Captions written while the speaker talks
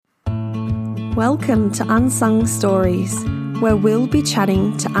Welcome to Unsung Stories, where we'll be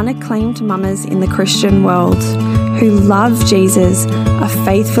chatting to unacclaimed mamas in the Christian world who love Jesus, are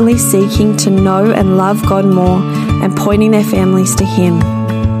faithfully seeking to know and love God more and pointing their families to Him.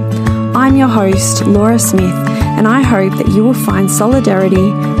 I'm your host, Laura Smith, and I hope that you will find solidarity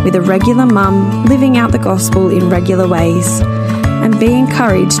with a regular mum living out the gospel in regular ways and be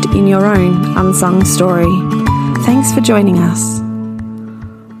encouraged in your own unsung story. Thanks for joining us.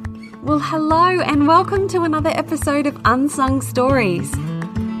 Well, hello and welcome to another episode of Unsung Stories.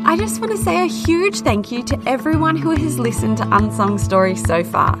 I just want to say a huge thank you to everyone who has listened to Unsung Stories so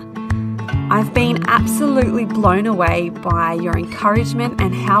far. I've been absolutely blown away by your encouragement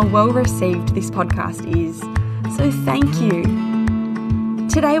and how well received this podcast is. So thank you.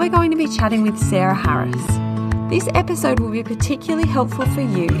 Today we're going to be chatting with Sarah Harris. This episode will be particularly helpful for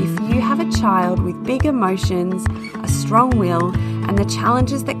you if you have a child with big emotions, a strong will, and the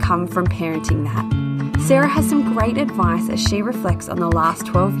challenges that come from parenting that. Sarah has some great advice as she reflects on the last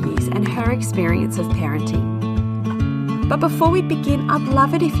 12 years and her experience of parenting. But before we begin, I'd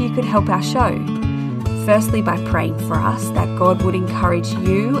love it if you could help our show. Firstly, by praying for us that God would encourage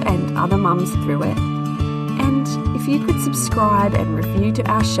you and other mums through it. And if you could subscribe and review to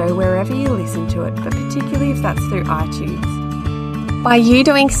our show wherever you listen to it, but particularly if that's through iTunes. By you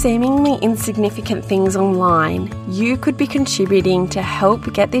doing seemingly insignificant things online, you could be contributing to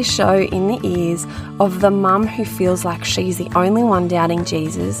help get this show in the ears of the mum who feels like she's the only one doubting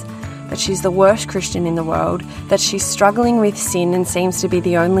Jesus, that she's the worst Christian in the world, that she's struggling with sin and seems to be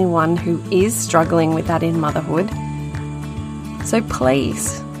the only one who is struggling with that in motherhood. So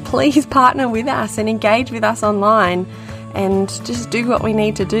please partner with us and engage with us online and just do what we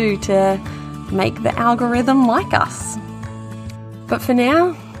need to do to make the algorithm like us. But for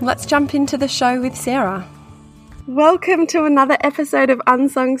now, let's jump into the show with Sarah. Welcome to another episode of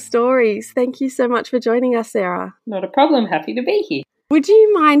Unsung Stories. Thank you so much for joining us, Sarah. Not a problem. Happy to be here. Would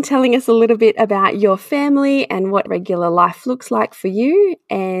you mind telling us a little bit about your family and what regular life looks like for you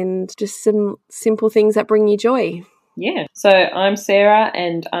and just some simple things that bring you joy? Yeah. So I'm Sarah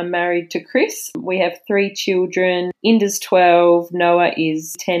and I'm married to Chris. We have 3 children. Inda's 12, Noah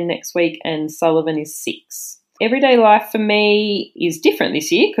is 10 next week, and Sullivan is 6. Everyday life for me is different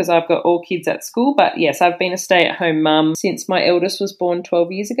this year because I've got all kids at school. But yes, I've been a stay-at-home mum since my eldest was born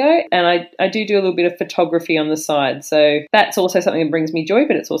 12 years ago. And I do a little bit of photography on the side. So that's also something that brings me joy,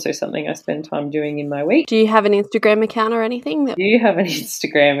 but it's also something I spend time doing in my week. Do you have an Instagram account or anything? Do you have an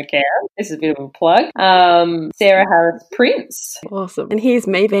Instagram account? This is a bit of a plug. Sarah Harris Prince. Awesome. And here's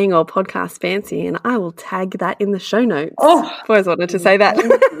me being all podcast fancy, and I will tag that in the show notes. Oh, I've always wanted to say that.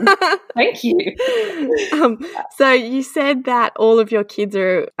 Thank you. So you said that all of your kids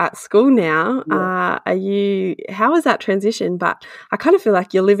are at school now. Yeah. How is that transition? But I kind of feel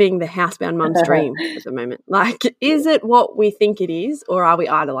like you're living the housebound mum's dream at the moment. Like, is it what we think it is, or are we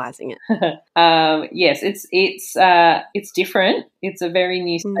idolizing it? Yes, it's different. It's a very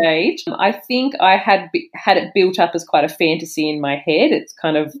new stage. I think I had it built up as quite a fantasy in my head. It's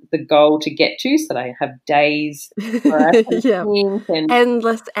kind of the goal to get to, so that I have days where I can think and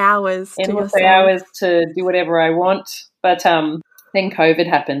endless hours to do whatever I want. But then COVID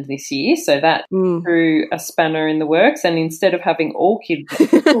happened this year, so that threw a spanner in the works. And instead of having all kids at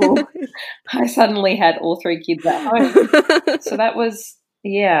school, I suddenly had all 3 kids at home. So that was,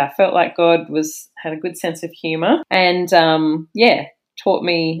 felt like God had a good sense of humour and, taught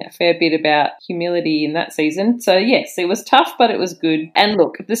me a fair bit about humility in that season. So, yes, it was tough, but it was good. And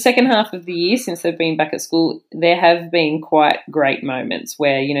look, the second half of the year, since they've been back at school, there have been quite great moments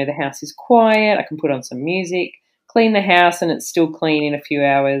where, the house is quiet, I can put on some music, clean the house, and it's still clean in a few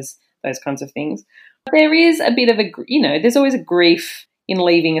hours, those kinds of things. There is a bit of there's always a grief in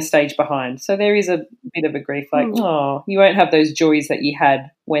leaving a stage behind. So there is a bit of a grief like, you won't have those joys that you had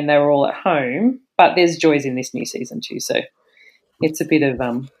when they were all at home, but there's joys in this new season too. So it's a bit of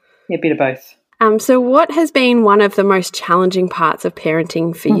both. So what has been one of the most challenging parts of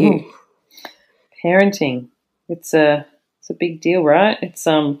parenting for you? Parenting. It's a big deal, right? It's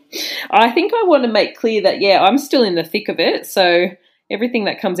I think I want to make clear that I'm still in the thick of it. So everything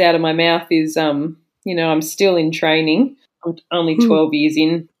that comes out of my mouth is I'm still in training. I'm only 12 years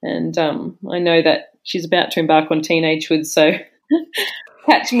in, and I know that she's about to embark on teenagehood, so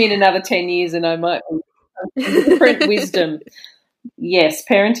catch me in another 10 years and I might be different wisdom. Yes,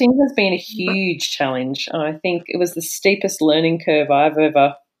 parenting has been a huge challenge. I think it was the steepest learning curve I've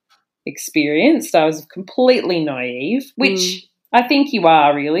ever experienced. I was completely naive, which I think you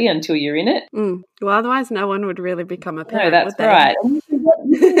are really until you're in it. Well, otherwise no one would really become a parent. No, that's right. You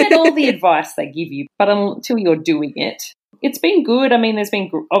can get all the advice they give you, but until you're doing it, It's been good. I mean, there's been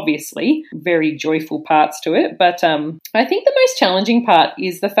obviously very joyful parts to it, but I think the most challenging part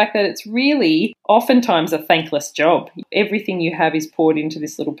is the fact that it's really oftentimes a thankless job. Everything you have is poured into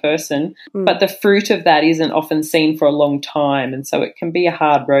this little person, but the fruit of that isn't often seen for a long time, and so it can be a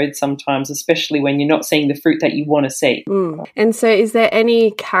hard road sometimes, especially when you're not seeing the fruit that you want to see. And so is there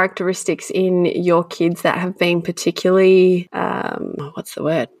any characteristics in your kids that have been particularly, what's the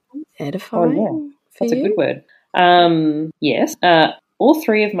word, edifying? Oh, yeah. That's a good word. Yes. All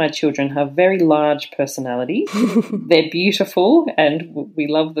three of my children have very large personalities. They're beautiful and we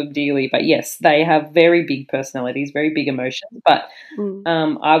love them dearly. But yes, they have very big personalities, very big emotions. But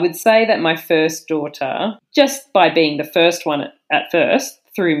I would say that my first daughter, just by being the first one at first,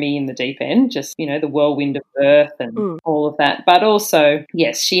 threw me in the deep end, just, you know, the whirlwind of birth and all of that. But also,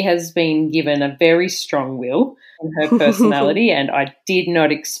 yes, she has been given a very strong will in her personality, and I did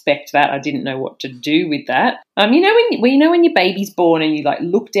not expect that. I didn't know what to do with that. You know when your baby's born and you like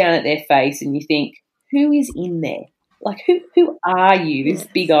look down at their face and you think, who is in there? Like who are you? These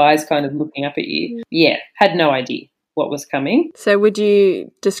big eyes kind of looking up at you. Yeah, had no idea what was coming. So would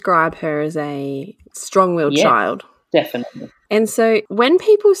you describe her a strong-willed child? Definitely. And so when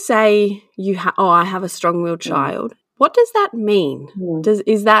people say I have a strong-willed child, what does that mean?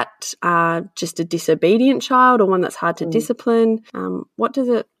 Is that just a disobedient child or one that's hard to discipline? What does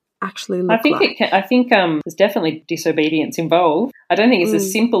it actually look like? I think there's definitely disobedience involved. I don't think it's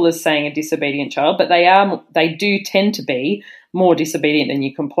as simple as saying a disobedient child, but they do tend to be more disobedient than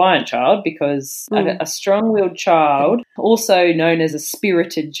your compliant child, because a strong-willed child, also known as a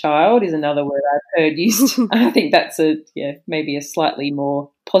spirited child, is another word I've heard used. I think that's maybe a slightly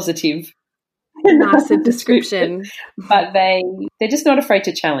more positive, nicer description. But they're just not afraid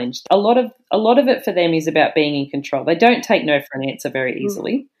to challenge. A lot of it for them is about being in control. They don't take no for an answer very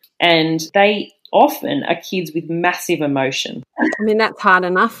easily, and they often are kids with massive emotion. I mean, that's hard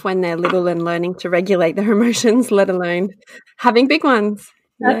enough when they're little and learning to regulate their emotions, let alone having big ones.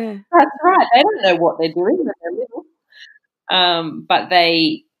 That's right. They don't know what they're doing when they're little. But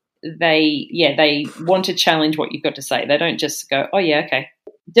they want to challenge what you've got to say. They don't just go, oh, yeah, okay.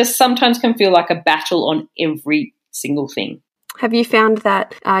 Just sometimes can feel like a battle on every single thing. Have you found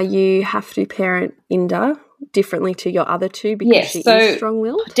that you have to parent Inda differently to your other two because she is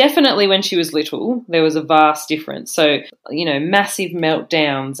strong-willed? Definitely when she was little, there was a vast difference. So, you know, massive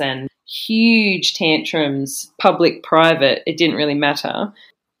meltdowns and huge tantrums, public, private, it didn't really matter,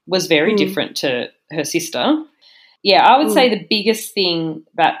 was very different to her sister. Yeah, I would say the biggest thing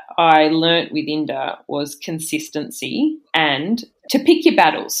that I learnt with Inda was consistency and to pick your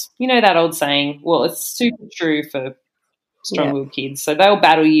battles. You know that old saying, well, it's super true for strong-willed kids. So they'll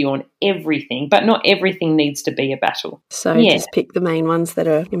battle you on everything, but not everything needs to be a battle. So just pick the main ones that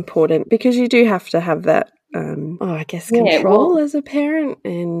are important, because you do have to have that, control as a parent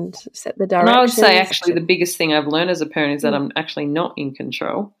and set the direction. And I would say actually the biggest thing I've learned as a parent is that I'm actually not in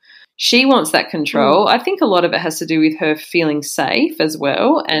control. She wants that control. I think a lot of it has to do with her feeling safe as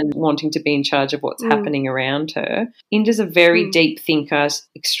well and wanting to be in charge of what's happening around her. Inda's a very deep thinker,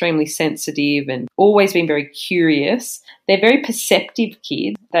 extremely sensitive and always been very curious. They're very perceptive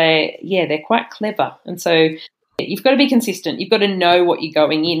kids. They're quite clever. And so you've got to be consistent. You've got to know what you're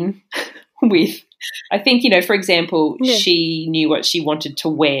going in with. I think, you know, for example, she knew what she wanted to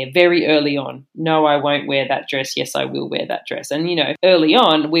wear very early on. No, I won't wear that dress. Yes, I will wear that dress. And, you know, early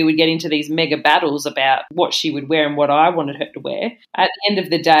on we would get into these mega battles about what she would wear and what I wanted her to wear. At the end of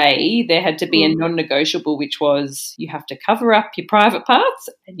the day, there had to be a non-negotiable, which was you have to cover up your private parts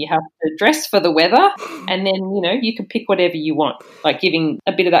and you have to dress for the weather, and then, you know, you can pick whatever you want, like giving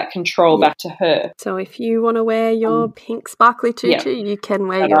a bit of that control back to her. So if you want to wear your pink sparkly tutu, you can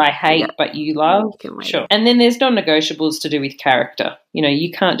wear that I hate but you love. Sure. And then there's non-negotiables to do with character. You know, you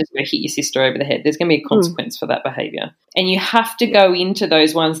can't just go hit your sister over the head. There's going to be a consequence for that behaviour. And you have to go into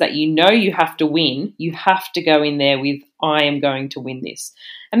those ones that you know you have to win. You have to go in there with, I am going to win this.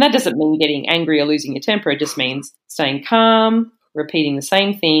 And that doesn't mean getting angry or losing your temper. It just means staying calm, repeating the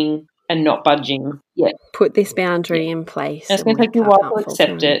same thing and not budging. Yeah. Put this boundary in place. And it's going to take you a while to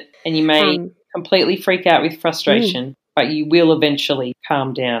accept it, and you may completely freak out with frustration. But you will eventually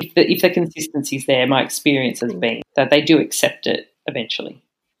calm down. If the consistency's there, my experience has been that they do accept it eventually.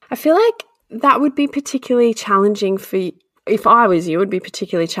 I feel like that would be particularly challenging if I was you, it would be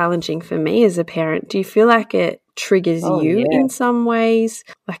particularly challenging for me as a parent. Do you feel like it triggers you in some ways?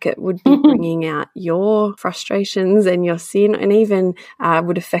 Like it would be bringing out your frustrations and your sin, and even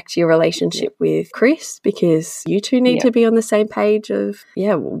would affect your relationship with Chris, because you two need to be on the same page of,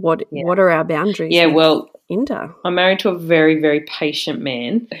 what are our boundaries? Yeah, well, Inda? I'm married to a very, very patient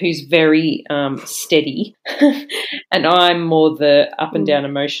man who's very steady, and I'm more the up and down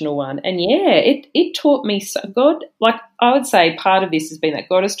emotional one. And it taught me God. Like, I would say, part of this has been that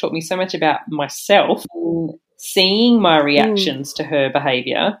God has taught me so much about myself, seeing my reactions to her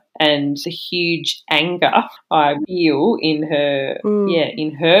behaviour and the huge anger I feel in her,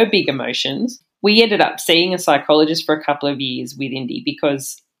 in her big emotions. We ended up seeing a psychologist for a couple of years with Indy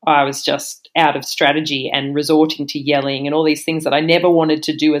because I was just out of strategy and resorting to yelling and all these things that I never wanted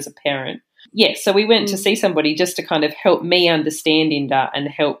to do as a parent. So we went to see somebody just to kind of help me understand Inda and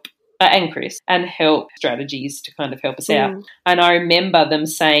help and Chris and help strategies to kind of help us out. And I remember them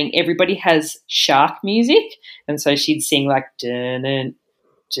saying everybody has shark music, and so she'd sing like dun dun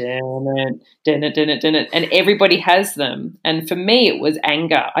dun dun dun, and everybody has them. And for me, it was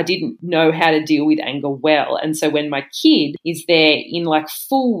anger. I didn't know how to deal with anger well, and so when my kid is there in like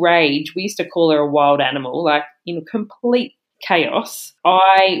full rage, we used to call her a wild animal, like in complete chaos,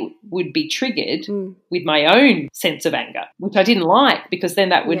 I would be triggered with my own sense of anger, which I didn't like, because then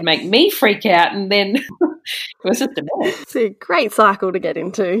that would make me freak out, and then it was just a mess. It's a great cycle to get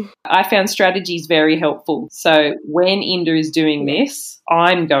into. I found strategies very helpful. So when Inda is doing this,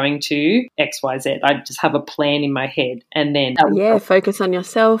 I'm going to XYZ. I just have a plan in my head, and then focus on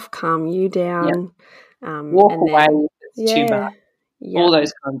yourself, calm you down, walk away if it's too much. All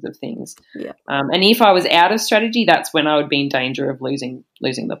those kinds of things. And if I was out of strategy, that's when I would be in danger of losing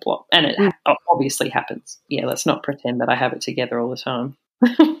the plot. And it obviously happens. Let's not pretend that I have it together all the time.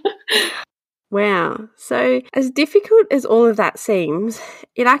 Wow. So as difficult as all of that seems,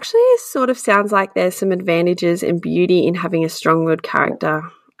 it actually sort of sounds like there's some advantages and beauty in having a strong-willed character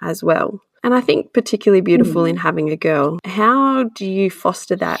as well. And I think particularly beautiful in having a girl. How do you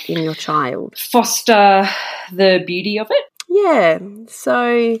foster that in your child? Foster the beauty of it? Yeah,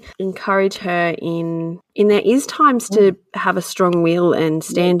 so encourage her in there is times to have a strong will and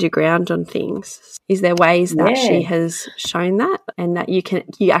stand your ground on things. Is there ways that she has shown that, and that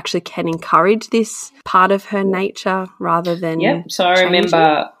you actually can encourage this part of her nature rather than So I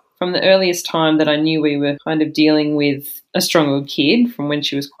remember from the earliest time that I knew we were kind of dealing with a strong-willed kid from when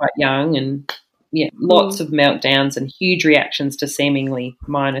she was quite young, and lots of meltdowns and huge reactions to seemingly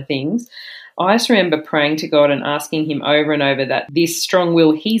minor things. I just remember praying to God and asking him over and over that this strong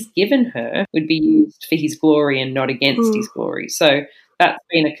will he's given her would be used for his glory and not against his glory. So that's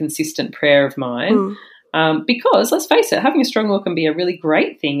been a consistent prayer of mine. Because, let's face it, having a strong will can be a really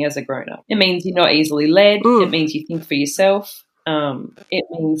great thing as a grown-up. It means you're not easily led. It means you think for yourself. It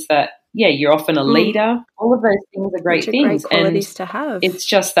means that, you're often a leader. All of those things are great things. Great qualities to have. It's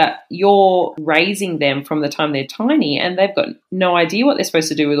just that you're raising them from the time they're tiny, and they've got no idea what they're supposed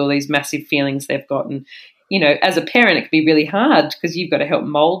to do with all these massive feelings they've got. And, as a parent, it can be really hard because you've got to help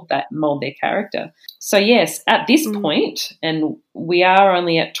mold their character. So, yes, at this point, and we are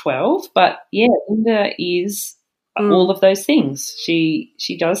only at 12, but, Inda is all of those things.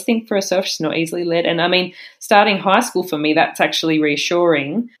 She does think for herself. She's not easily led. And, I mean, starting high school for me, that's actually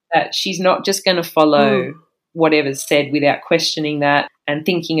reassuring that she's not just going to follow whatever's said without questioning that and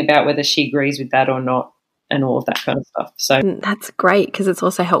thinking about whether she agrees with that or not, and all of that kind of stuff. So that's great, because it's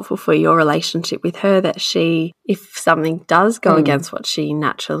also helpful for your relationship with her that if something does go against what she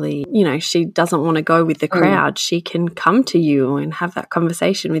naturally, she doesn't want to go with the crowd, she can come to you and have that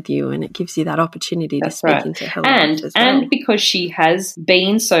conversation with you, and it gives you that opportunity to speak into her life as well. And because she has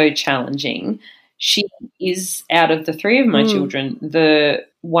been so challenging, she is, out of the three of my children, the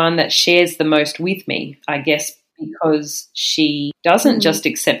one that shares the most with me, I guess, because she doesn't just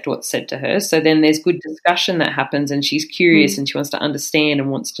accept what's said to her. So then there's good discussion that happens, and she's curious and she wants to understand and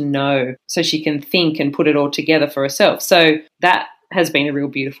wants to know, so she can think and put it all together for herself. So that has been a real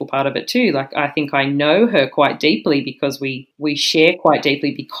beautiful part of it too. Like, I think I know her quite deeply because we share quite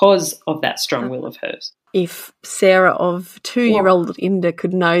deeply because of that strong will of hers. If Sarah of 2-year-old Inda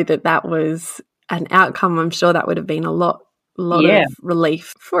could know that was an outcome, I'm sure that would have been a lot of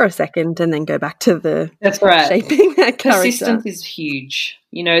relief for a second, and then go back to the shaping that character. Persistence is huge.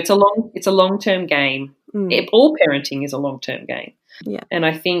 It's a long-term game. All parenting is a long-term game. Yeah. And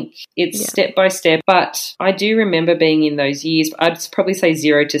I think it's step by step. But I do remember being in those years, I'd probably say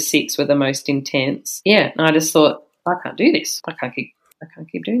 0 to 6 were the most intense. Yeah. And I just thought, I can't do this. I can't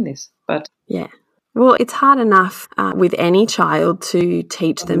keep doing this. But well, it's hard enough with any child to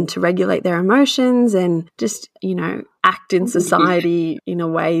teach them to regulate their emotions and just, act in society in a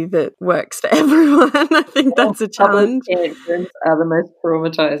way that works for everyone. I think that's a challenge. Public tantrums are the most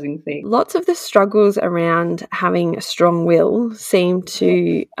traumatizing thing. Lots of the struggles around having a strong will seem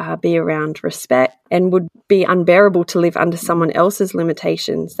to be around respect, and would be unbearable to live under someone else's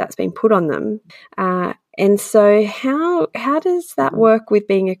limitations that's been put on them. And so how does that work with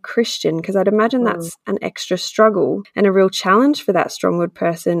being a Christian? Because I'd imagine that's an extra struggle and a real challenge for that strong-willed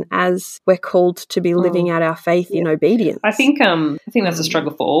person as we're called to be living out our faith in obedience. I think that's a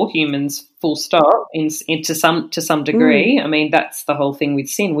struggle for all humans, full stop, to some degree. I mean, that's the whole thing with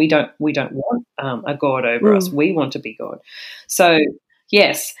sin. We don't want a God over us. We want to be God. So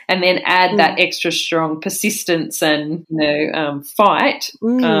yes, and then add that extra strong persistence and fight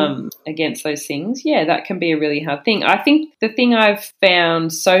against those things. Yeah, that can be a really hard thing. I think the thing I've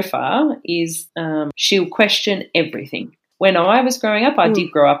found so far is she'll question everything. When I was growing up, I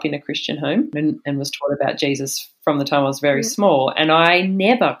did grow up in a Christian home and was taught about Jesus from the time I was very small, and I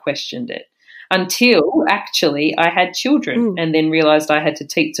never questioned it until actually I had children and then realised I had to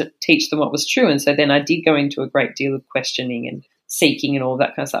teach them what was true. And so then I did go into a great deal of questioning and seeking and all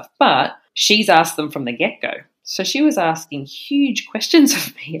that kind of stuff. But she's asked them from the get-go. So she was asking huge questions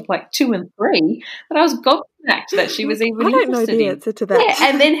of me at like 2 and 3 that I was gobsmacked that she was even interested in. I don't know the answer to that. Yeah,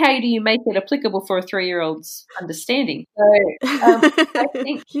 and then how do you make it applicable for a 3-year-old's understanding? So I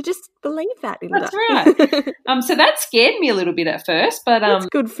think you just believe that, Linda. That's right. So that scared me a little bit at first, but it's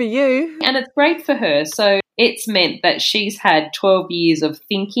good for you. And it's great for her. So it's meant that she's had 12 years of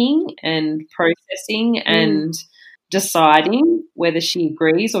thinking and processing and deciding whether she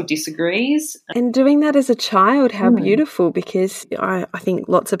agrees or disagrees. And doing that as a child, how beautiful, because I think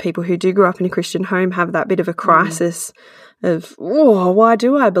lots of people who do grow up in a Christian home have that bit of a crisis of, why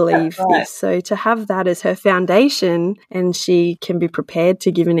do I believe this? So to have that as her foundation and she can be prepared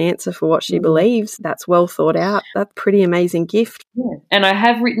to give an answer for what she believes, that's well thought out. That's a pretty amazing gift. Yeah. And I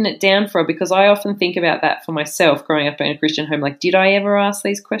have written it down for her because I often think about that for myself growing up in a Christian home. Like, did I ever ask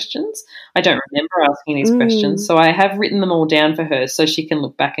these questions? I don't remember asking these questions. So I have written them all down for her so she can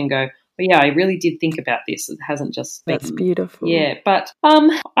look back and go, but yeah, I really did think about this. It hasn't just been. That's beautiful. Yeah, but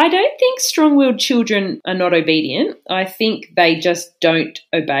I don't think strong-willed children are not obedient. I think they just don't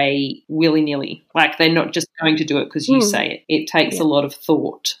obey willy-nilly. Like, they're not just going to do it because you say it. It takes a lot of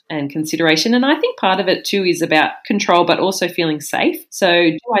thought and consideration. And I think part of it too is about control, but also feeling safe. So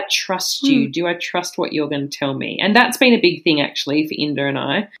do I trust you? Do I trust what you're going to tell me? And that's been a big thing actually for Inda and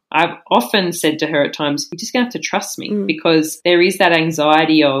I. I've often said to her at times, you're just going to have to trust me because there is that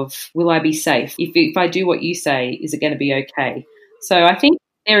anxiety of, will I be safe? If I do what you say, is it going to be okay? So I think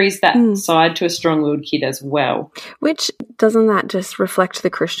there is that side to a strong-willed kid as well. Which, doesn't that just reflect the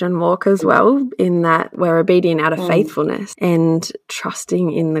Christian walk as well, in that we're obedient out of faithfulness and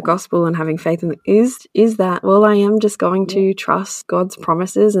trusting in the gospel and having faith in is that, well, I am just going to trust God's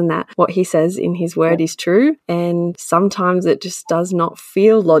promises and that what he says in his word is true. And sometimes it just does not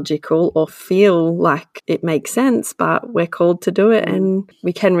feel logical or feel like it makes sense, but we're called to do it and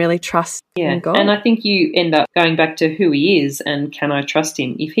we can really trust in God. And I think you end up going back to who he is and can I trust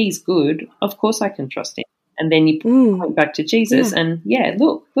him? If he's good, of course I can trust him. And then you point back to Jesus and,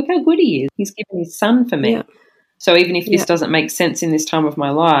 look how good he is. He's given his son for me. Yeah. So even if this doesn't make sense in this time of my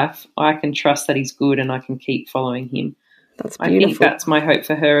life, I can trust that he's good and I can keep following him. That's beautiful. I think that's my hope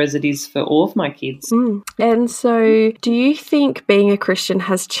for her as it is for all of my kids. And so do you think being a Christian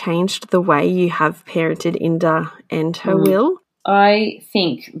has changed the way you have parented Inda and her Will? I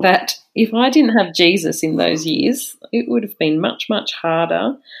think that if I didn't have Jesus in those years, it would have been much, much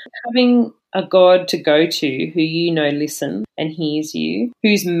harder. Having a God to go to who listens and hears you,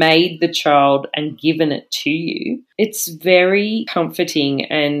 who's made the child and given it to you, it's very comforting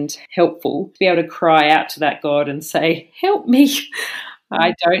and helpful to be able to cry out to that God and say, help me.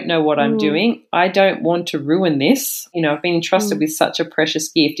 I don't know what I'm doing. I don't want to ruin this. I've been entrusted with such a precious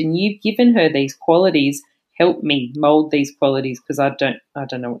gift and you've given her these qualities. Help me mold these qualities because I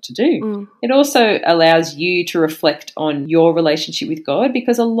don't know what to do. It also allows you to reflect on your relationship with God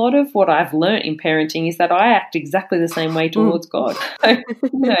because a lot of what I've learnt in parenting is that I act exactly the same way towards God. So,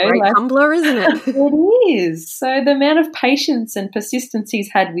 great humbler, isn't it? It is. So the amount of patience and persistence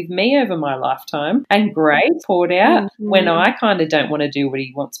he's had with me over my lifetime and grace poured out when I kind of don't want to do what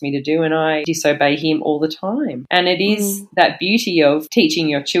he wants me to do and I disobey him all the time. And it is that beauty of teaching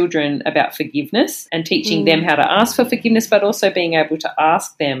your children about forgiveness and teaching them how to ask for forgiveness, but also being able to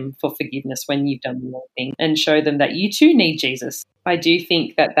ask them for forgiveness when you've done the wrong thing and show them that you too need Jesus. I do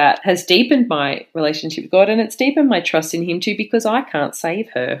think that has deepened my relationship with God and it's deepened my trust in him too because I can't save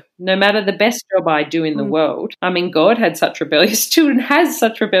her. No matter the best job I do in the world, I mean, God had such rebellious children, has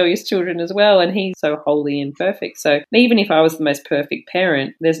such rebellious children as well, and he's so holy and perfect. So even if I was the most perfect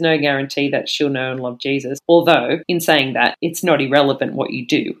parent, there's no guarantee that she'll know and love Jesus. Although, in saying that, it's not irrelevant what you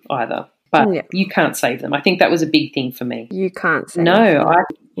do either. But you can't save them. I think that was a big thing for me. You can't save them. No,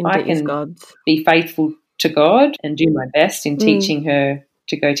 I can be faithful to God and do my best in teaching her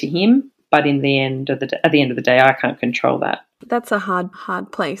to go to him But at the end of the day, I can't control that. That's a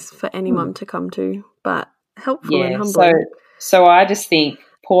hard place for any mum to come to, but helpful and humbling. So I just think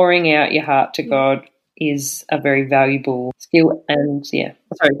pouring out your heart to God is a very valuable skill. And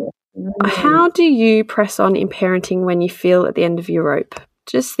How do you press on in parenting when you feel at the end of your rope?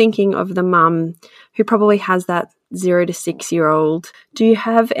 Just thinking of the mum who probably has that 0 to 6 year old. Do you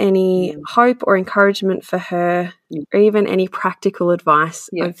have any hope or encouragement for her, or even any practical advice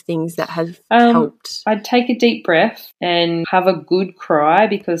of things that have helped? I'd take a deep breath and have a good cry,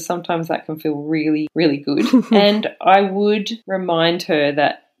 because sometimes that can feel really, really good. And I would remind her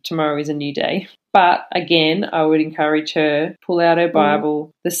that tomorrow is a new day. But again, I would encourage her, pull out her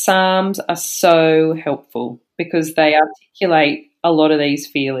Bible. The Psalms are so helpful because they articulate a lot of these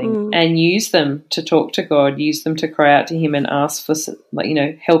feelings, and use them to talk to God, use them to cry out to Him and ask for,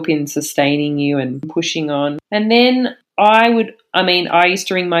 help in sustaining you and pushing on. And then I used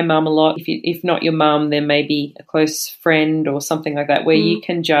to ring my mum a lot. If not your mum, then maybe a close friend or something like that, where you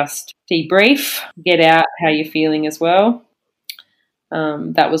can just debrief, get out how you're feeling as well.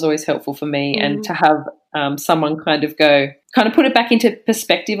 That was always helpful for me, and to have someone kind of put it back into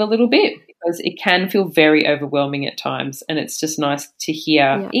perspective a little bit, because it can feel very overwhelming at times, and it's just nice to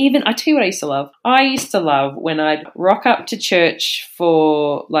hear. Even, I tell you what I used to love. I used to love when I'd rock up to church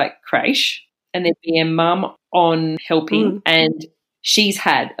for creche, and there'd be a mum on helping, and she's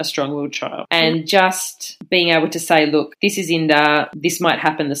had a strong-willed child, and just being able to say, look, this is Inda, this might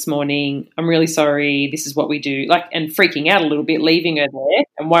happen this morning, I'm really sorry, this is what we do, and freaking out a little bit, leaving her there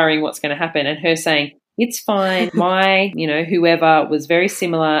and worrying what's going to happen, and her saying, it's fine, my, whoever was very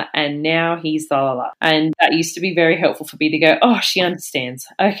similar, and now he's la la la. And that used to be very helpful for me to go, oh, she understands.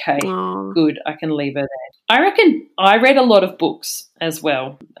 Okay, good, I can leave her there. I reckon I read a lot of books as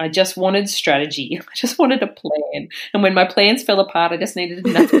well. I just wanted strategy. I just wanted a plan. And when my plans fell apart, I just needed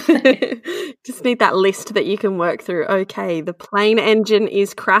another plan. Just need that list that you can work through. Okay, the plane engine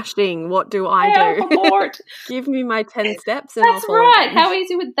is crashing. What do I do? Abort. Give me my 10 steps and That's I'll follow right. them. How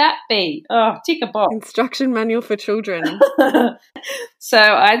easy would that be? Oh, tick a box. Instruction manual for children. So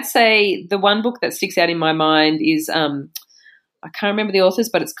I'd say the one book that sticks out in my mind is I can't remember the authors,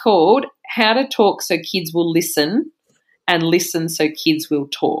 but it's called How to Talk So Kids Will Listen, and Listen So Kids Will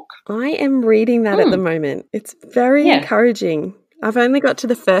Talk. I am reading that at the moment. It's very encouraging. I've only got to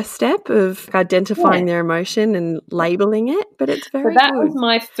the first step of identifying their emotion and labeling it, but it's very good. So that good. was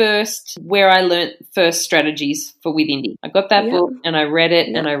my first, where I learnt first strategies for with Indy. I got that book and I read it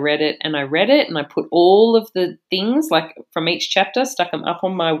and I read it and I read it, and I put all of the things from each chapter, stuck them up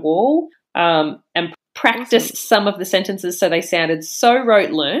on my wall, and practiced some of the sentences so they sounded so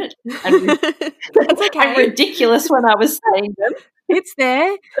rote-learnt and, and ridiculous when I was saying them. It's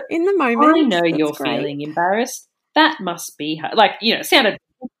there in the moment. I know you're feeling embarrassed. That must be hard. It sounded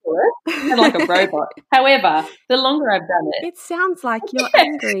ridiculous and like a robot. However, the longer I've done it, it sounds like you're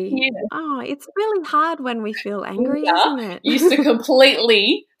angry. Oh, it's really hard when we feel angry, isn't it? Used to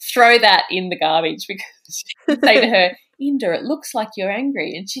completely throw that in the garbage, because you'd say to her, Inda, it looks like you're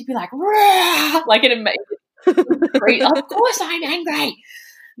angry. And she'd be like, rah! Like it made of course I'm angry.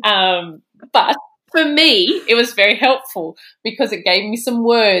 But for me, it was very helpful because it gave me some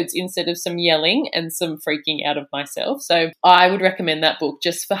words instead of some yelling and some freaking out of myself. So I would recommend that book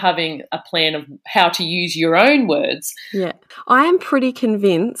just for having a plan of how to use your own words. Yeah. I am pretty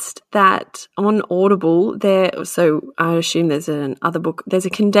convinced that on Audible so I assume there's another book, there's a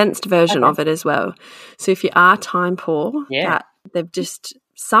condensed version of it as well. So if you are time poor, that they've just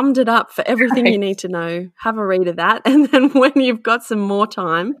summed it up for everything you need to know. Have a read of that, and then when you've got some more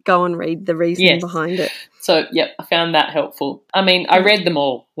time, go and read the reasoning behind it. So, I found that helpful. I mean, I read them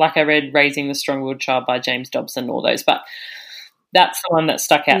all. I read Raising the Strong-Willed Child by James Dobson, all those, but that's the one that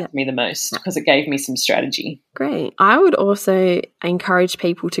stuck out to me the most because it gave me some strategy. Great. I would also encourage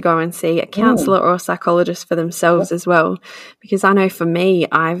people to go and see a counsellor or a psychologist for themselves as well, because I know for me,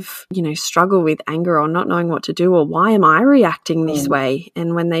 I've, struggled with anger or not knowing what to do, or why am I reacting this way?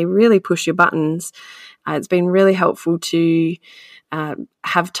 And when they really push your buttons, it's been really helpful to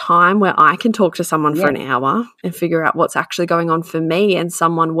have time where I can talk to someone for an hour and figure out what's actually going on for me, and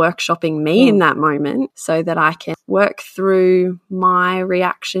someone workshopping me in that moment, so that I can work through my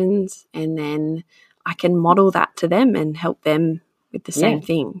reactions, and then I can model that to them and help them with the same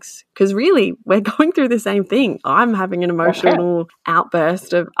things. Because really, we're going through the same thing. I'm having an emotional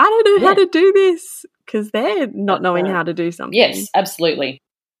outburst of, I don't know how to do this, because they're not knowing how to do something. Yes, absolutely.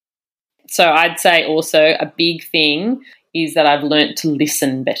 So I'd say also a big thing is that I've learnt to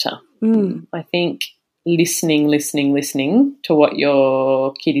listen better. I think listening to what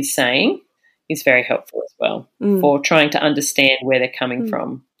your kid is saying is very helpful as well for trying to understand where they're coming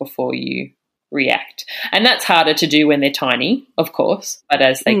from. before you react. And that's harder to do when they're tiny, of course, but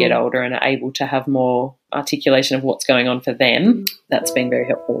as they get older and are able to have more articulation of what's going on for them, that's been very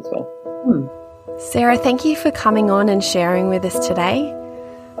helpful as well. Sarah, thank you for coming on and sharing with us today.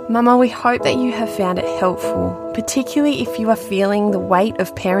 Mama, we hope that you have found it helpful, particularly if you are feeling the weight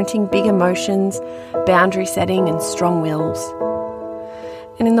of parenting big emotions, boundary setting and strong wills.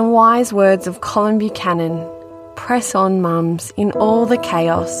 And in the wise words of Colin Buchanan, press on, mums, in all the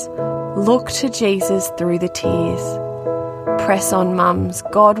chaos. Look to Jesus through the tears. Press on, mums.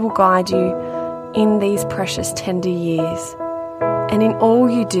 God will guide you in these precious tender years. And in all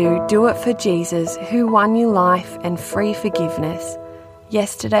you do, do it for Jesus, who won you life and free forgiveness.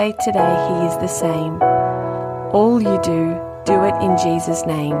 Yesterday, today, he is the same. All you do it in Jesus'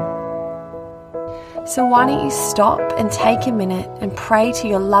 name. So why don't you stop and take a minute and pray to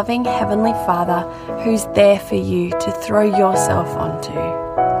your loving Heavenly Father who's there for you to throw yourself onto.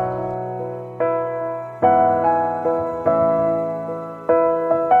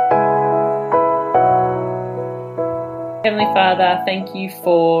 Heavenly Father, thank you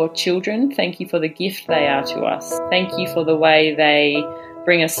for children. Thank you for the gift they are to us. Thank you for the way they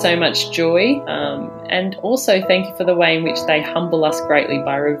bring us so much joy, and also thank you for the way in which they humble us greatly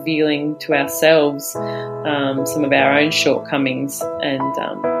by revealing to ourselves some of our own shortcomings and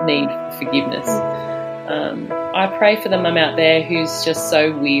need for forgiveness. I pray for the mum out there who's just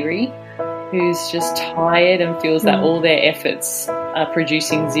so weary, who's just tired and feels that all their efforts are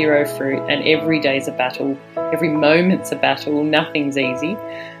producing zero fruit, and every day's a battle, every moment's a battle, nothing's easy.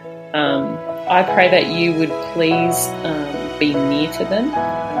 I pray that you would please be near to them,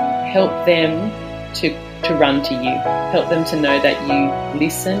 help them to run to you, help them to know that you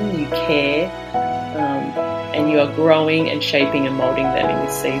listen, you care, and you are growing and shaping and moulding them in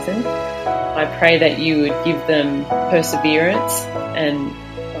this season. I pray that you would give them perseverance and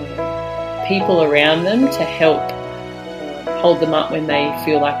people around them to help hold them up when they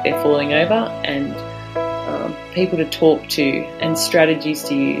feel like they're falling over, and people to talk to and strategies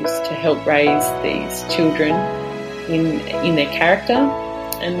to use to help raise these children in their character.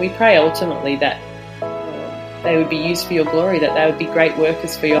 And we pray ultimately that they would be used for your glory, that they would be great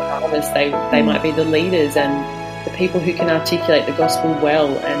workers for your harvest. They might be the leaders and the people who can articulate the gospel well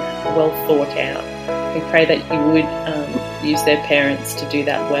and well thought out. We pray that you would use their parents to do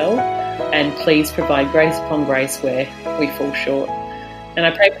that well, and please provide grace upon grace where we fall short. And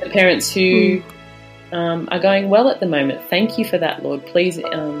I pray for the parents who are going well at the moment. Thank you for that, Lord. Please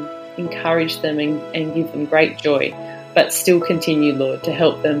encourage them and give them great joy, but still continue, Lord, to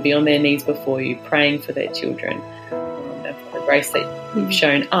help them be on their knees before you, praying for their children, and for the grace that you've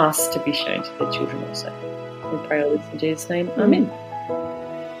shown us to be shown to their children also. We pray all this in Jesus' name. Amen.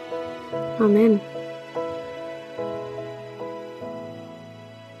 Amen.